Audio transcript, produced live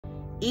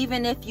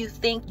Even if you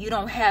think you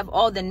don't have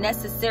all the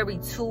necessary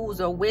tools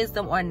or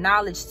wisdom or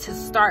knowledge to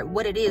start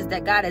what it is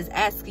that God is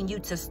asking you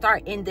to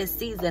start in this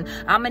season,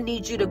 I'm going to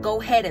need you to go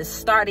ahead and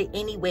start it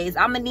anyways.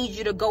 I'm going to need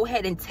you to go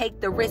ahead and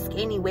take the risk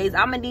anyways.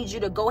 I'm going to need you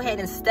to go ahead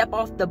and step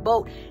off the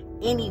boat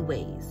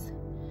anyways.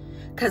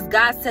 Because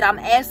God said, I'm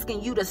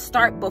asking you to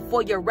start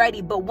before you're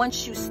ready. But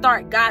once you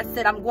start, God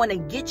said, I'm going to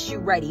get you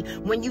ready.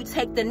 When you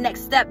take the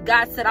next step,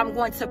 God said, I'm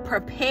going to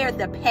prepare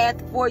the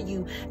path for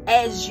you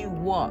as you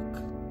walk.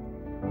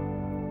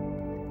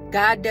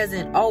 God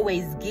doesn't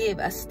always give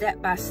a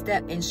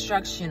step-by-step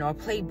instruction or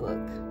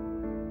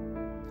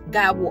playbook.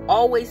 God will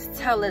always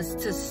tell us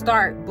to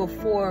start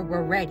before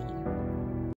we're ready.